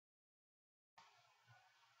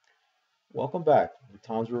Welcome back to the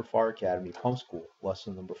Tom's River Fire Academy Pump School,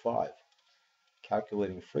 lesson number 5,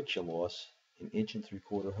 calculating friction loss in inch and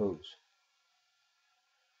 3/4 hose.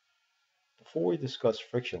 Before we discuss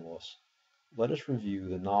friction loss, let us review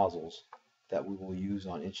the nozzles that we will use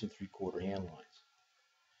on inch and 3/4 hand lines.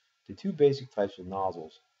 The two basic types of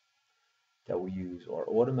nozzles that we use are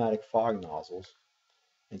automatic fog nozzles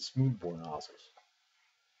and smoothbore nozzles.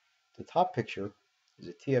 The top picture is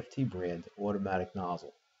a TFT brand automatic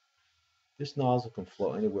nozzle. This nozzle can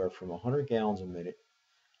flow anywhere from 100 gallons a minute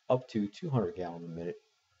up to 200 gallons a minute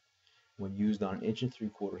when used on an inch and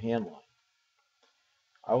 3/4 hand line.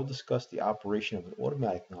 I will discuss the operation of an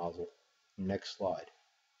automatic nozzle in the next slide.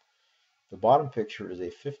 The bottom picture is a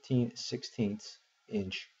 15/16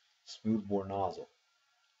 inch smoothbore nozzle.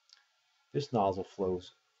 This nozzle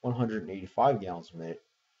flows 185 gallons a minute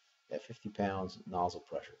at 50 pounds nozzle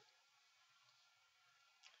pressure.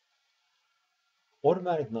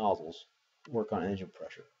 Automatic nozzles work on engine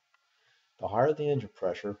pressure. The higher the engine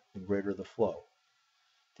pressure, the greater the flow.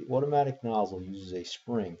 The automatic nozzle uses a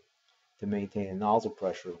spring to maintain a nozzle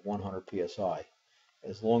pressure of 100 psi,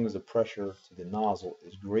 as long as the pressure to the nozzle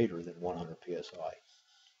is greater than 100 psi.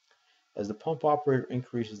 As the pump operator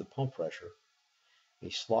increases the pump pressure, a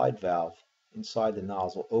slide valve inside the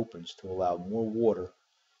nozzle opens to allow more water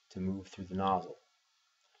to move through the nozzle.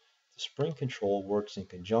 The spring control works in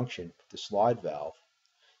conjunction with the slide valve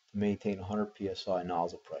to maintain 100 psi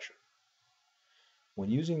nozzle pressure. When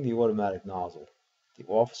using the automatic nozzle, the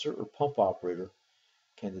officer or pump operator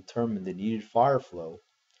can determine the needed fire flow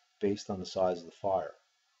based on the size of the fire.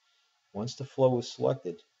 Once the flow is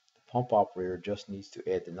selected, the pump operator just needs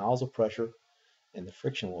to add the nozzle pressure and the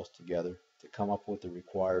friction loss together to come up with the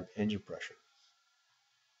required engine pressure.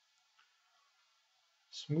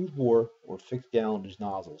 Smoothbore or fixed gallonage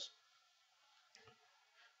nozzles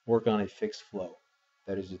work on a fixed flow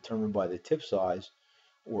that is determined by the tip size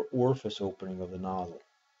or orifice opening of the nozzle.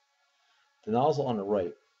 The nozzle on the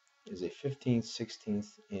right is a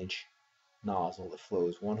 15/16 inch nozzle that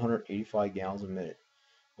flows 185 gallons a minute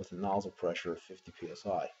with a nozzle pressure of 50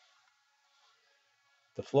 psi.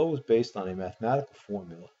 The flow is based on a mathematical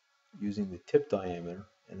formula using the tip diameter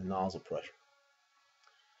and the nozzle pressure.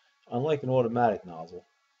 Unlike an automatic nozzle,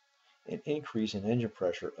 an increase in engine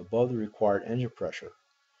pressure above the required engine pressure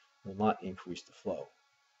will not increase the flow.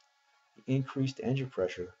 The increased engine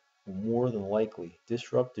pressure will more than likely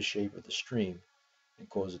disrupt the shape of the stream and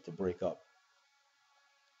cause it to break up.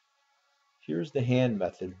 Here's the hand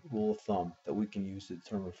method rule of thumb that we can use to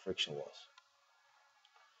determine friction loss.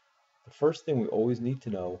 The first thing we always need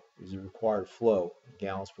to know is the required flow in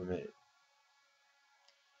gallons per minute.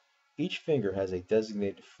 Each finger has a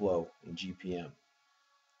designated flow in GPM.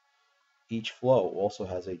 Each flow also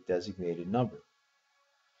has a designated number.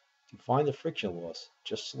 To find the friction loss,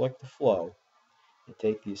 just select the flow and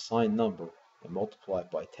take the assigned number and multiply it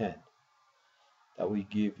by 10. That will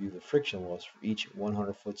give you the friction loss for each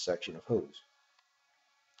 100-foot section of hose.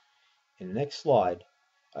 In the next slide,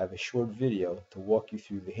 I have a short video to walk you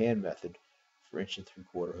through the hand method for inch and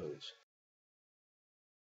 3/4 hose.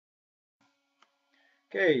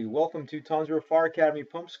 Okay, welcome to Tom's River Fire Academy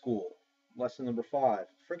Pump School, lesson number 5,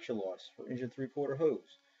 friction loss for inch and 3/4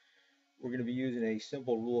 hose. We're going to be using a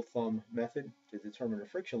simple rule of thumb method to determine the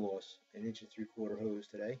friction loss in inch and 3/4 hose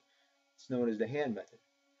today. It's known as the hand method.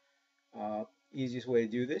 Easiest way to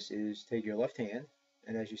do this is take your left hand,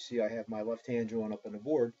 and as you see I have my left hand drawn up on the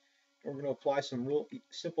board, and we're going to apply some real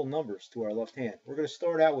simple numbers to our left hand. We're going to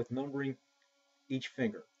start out with numbering each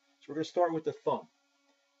finger. So we're going to start with the thumb.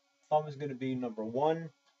 Thumb is going to be number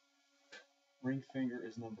 1, ring finger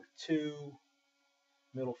is number 2,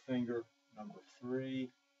 middle finger number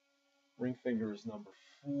 3, ring finger is number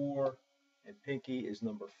 4, and pinky is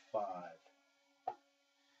number 5.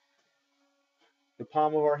 The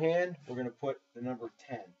palm of our hand, we're going to put the number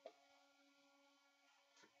 10.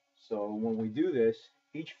 So when we do this,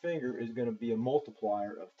 each finger is going to be a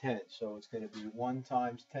multiplier of 10. So it's going to be 1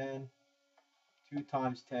 times 10, 2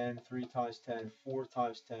 times 10, 3 times 10, 4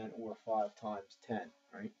 times 10, or 5 times 10,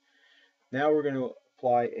 right? Now we're going to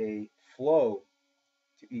apply a flow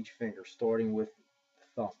to each finger, starting with the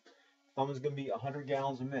thumb. Thumb is going to be 100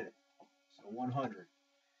 gallons a minute, so 100.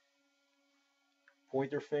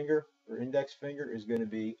 Pointer finger or index finger is going to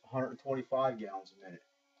be 125 gallons a minute.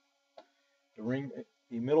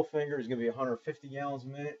 The middle finger is going to be 150 gallons a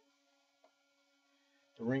minute.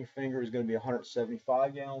 The ring finger is going to be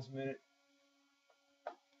 175 gallons a minute.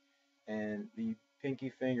 And the pinky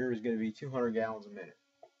finger is going to be 200 gallons a minute.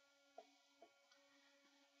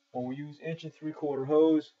 When we use inch and 3/4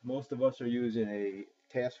 hose, most of us are using a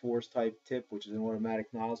task force type tip, which is an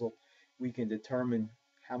automatic nozzle. We can determine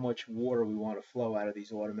how much water we want to flow out of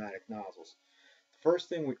these automatic nozzles. The first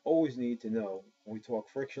thing we always need to know when we talk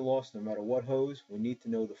friction loss, no matter what hose, we need to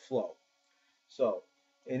know the flow. So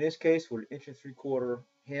in this case, with an 1 3/4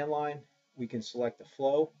 hand line, we can select the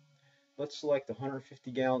flow. Let's select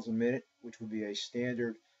 150 gallons a minute, which would be a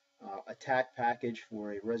standard attack package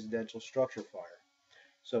for a residential structure fire.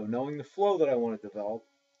 So knowing the flow that I want to develop,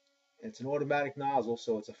 it's an automatic nozzle,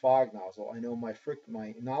 so it's a fog nozzle. I know my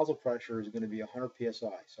nozzle pressure is going to be 100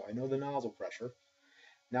 psi, so I know the nozzle pressure.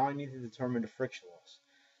 Now I need to determine the friction loss.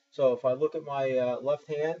 So if I look at my left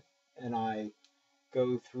hand and I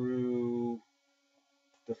go through,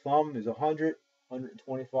 the thumb is 100,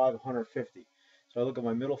 125, 150. So I look at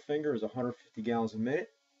my middle finger is 150 gallons a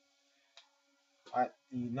minute. The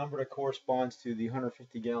number that corresponds to the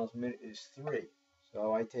 150 gallons a minute is 3.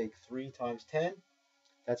 So I take 3 times 10.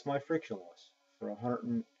 That's my friction loss for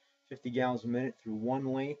 150 gallons a minute through one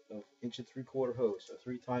length of 1 3/4 hose. So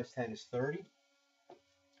 3 times 10 is 30.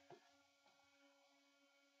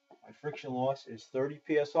 My friction loss is 30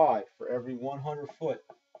 psi for every 100 foot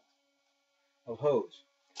of hose.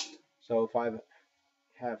 So if I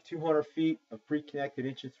have 200 feet of pre-connected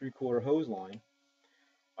 1 3/4 hose line,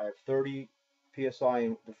 I have 30 psi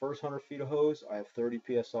in the first 100 feet of hose. I have 30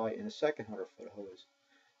 psi in the second 100 foot of hose.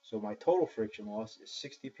 So my total friction loss is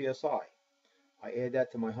 60 psi. I add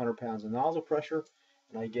that to my 100 pounds of nozzle pressure,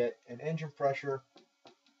 and I get an engine pressure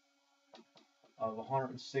of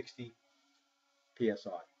 160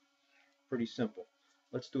 psi. Pretty simple.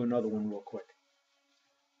 Let's do another one real quick.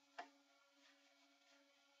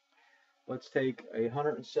 Let's take a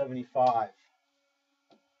 175.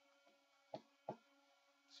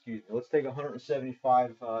 Excuse me. Let's take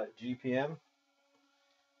 175 GPM.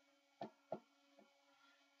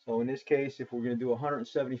 So in this case, if we're going to do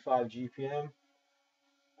 175 GPM,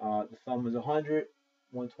 the thumb is 100,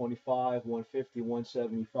 125, 150,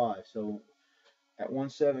 175. So at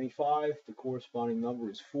 175, the corresponding number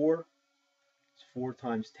is 4. It's 4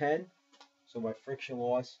 times 10. So my friction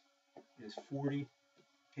loss is 40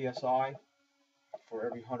 psi for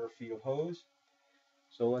every 100 feet of hose.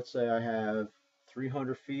 So let's say I have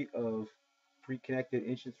 300 feet of pre-connected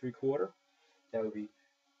 1 3/4. That would be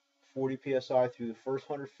 40 psi through the first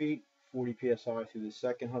 100 feet, 40 psi through the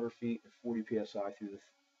second 100 feet, and 40 psi through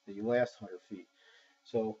the last 100 feet.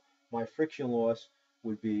 So my friction loss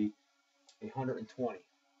would be 120.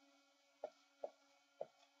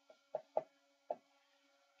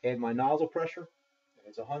 Add my nozzle pressure. If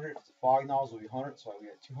it's 100, if it's a fog nozzle, it'll be 100, so I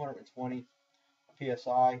get 220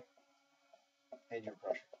 psi engine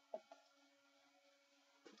pressure.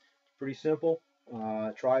 Pretty simple.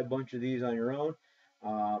 Try a bunch of these on your own.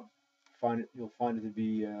 You'll find it to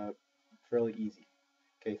be fairly easy.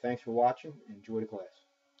 Okay, thanks for watching. Enjoy the class.